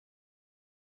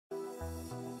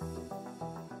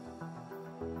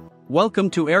Welcome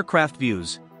to Aircraft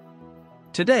Views.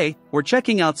 Today, we're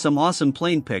checking out some awesome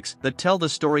plane pics that tell the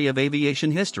story of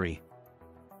aviation history.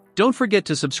 Don't forget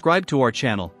to subscribe to our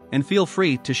channel, and feel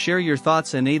free to share your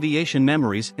thoughts and aviation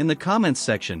memories in the comments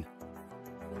section.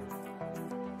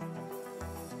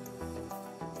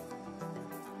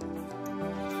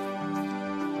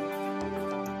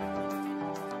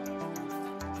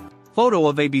 Photo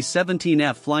of a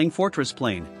B-17F Flying Fortress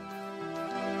plane.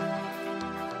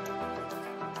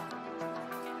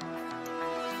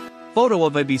 Photo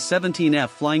of a B-17F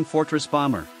Flying Fortress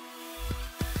bomber.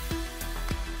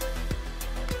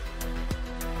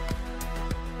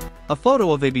 A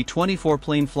photo of a B-24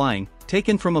 plane flying,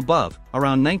 taken from above,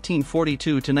 around 1942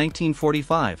 to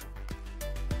 1945.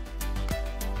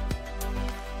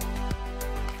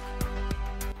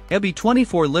 A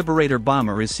B-24 Liberator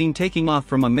bomber is seen taking off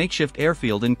from a makeshift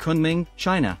airfield in Kunming,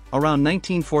 China, around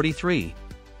 1943.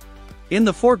 In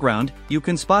the foreground, you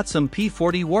can spot some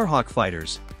P-40 Warhawk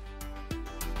fighters.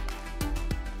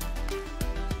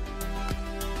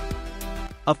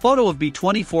 A photo of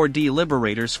B-24D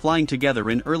Liberators flying together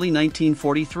in early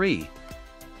 1943.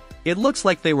 It looks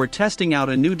like they were testing out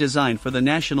a new design for the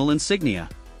National Insignia.